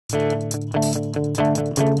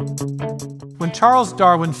When Charles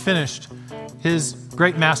Darwin finished his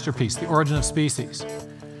great masterpiece, The Origin of Species,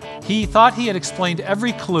 he thought he had explained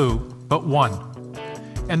every clue but one.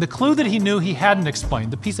 And the clue that he knew he hadn't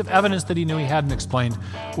explained, the piece of evidence that he knew he hadn't explained,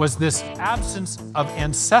 was this absence of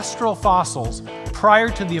ancestral fossils prior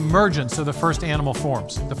to the emergence of the first animal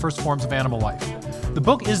forms, the first forms of animal life. The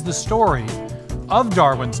book is the story of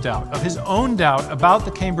Darwin's doubt, of his own doubt about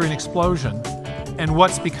the Cambrian explosion and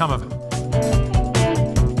what's become of it.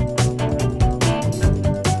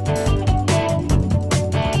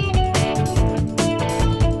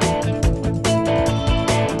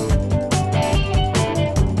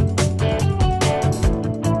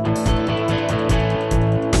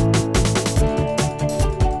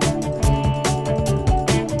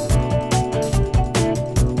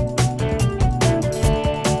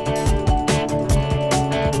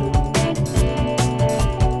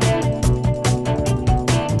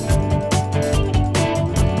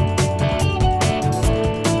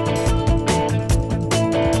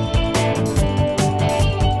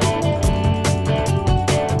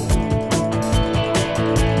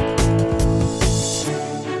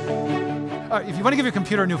 If you want to give your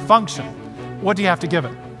computer a new function, what do you have to give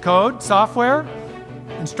it? Code, software,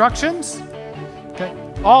 instructions? Okay,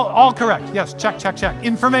 all correct. Yes, check, check, check.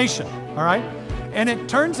 Information, all right? And it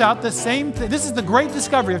turns out the same thing. This is the great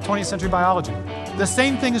discovery of 20th century biology. The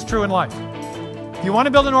same thing is true in life. If you want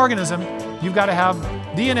to build an organism, you've got to have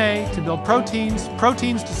DNA to build proteins,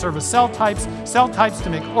 proteins to serve as cell types to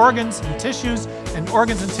make organs and tissues, and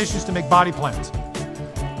organs and tissues to make body plans.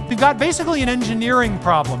 We've got basically an engineering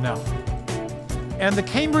problem now. And the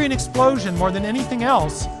Cambrian explosion, more than anything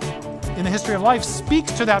else in the history of life,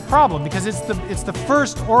 speaks to that problem because it's the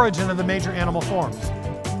first origin of the major animal forms.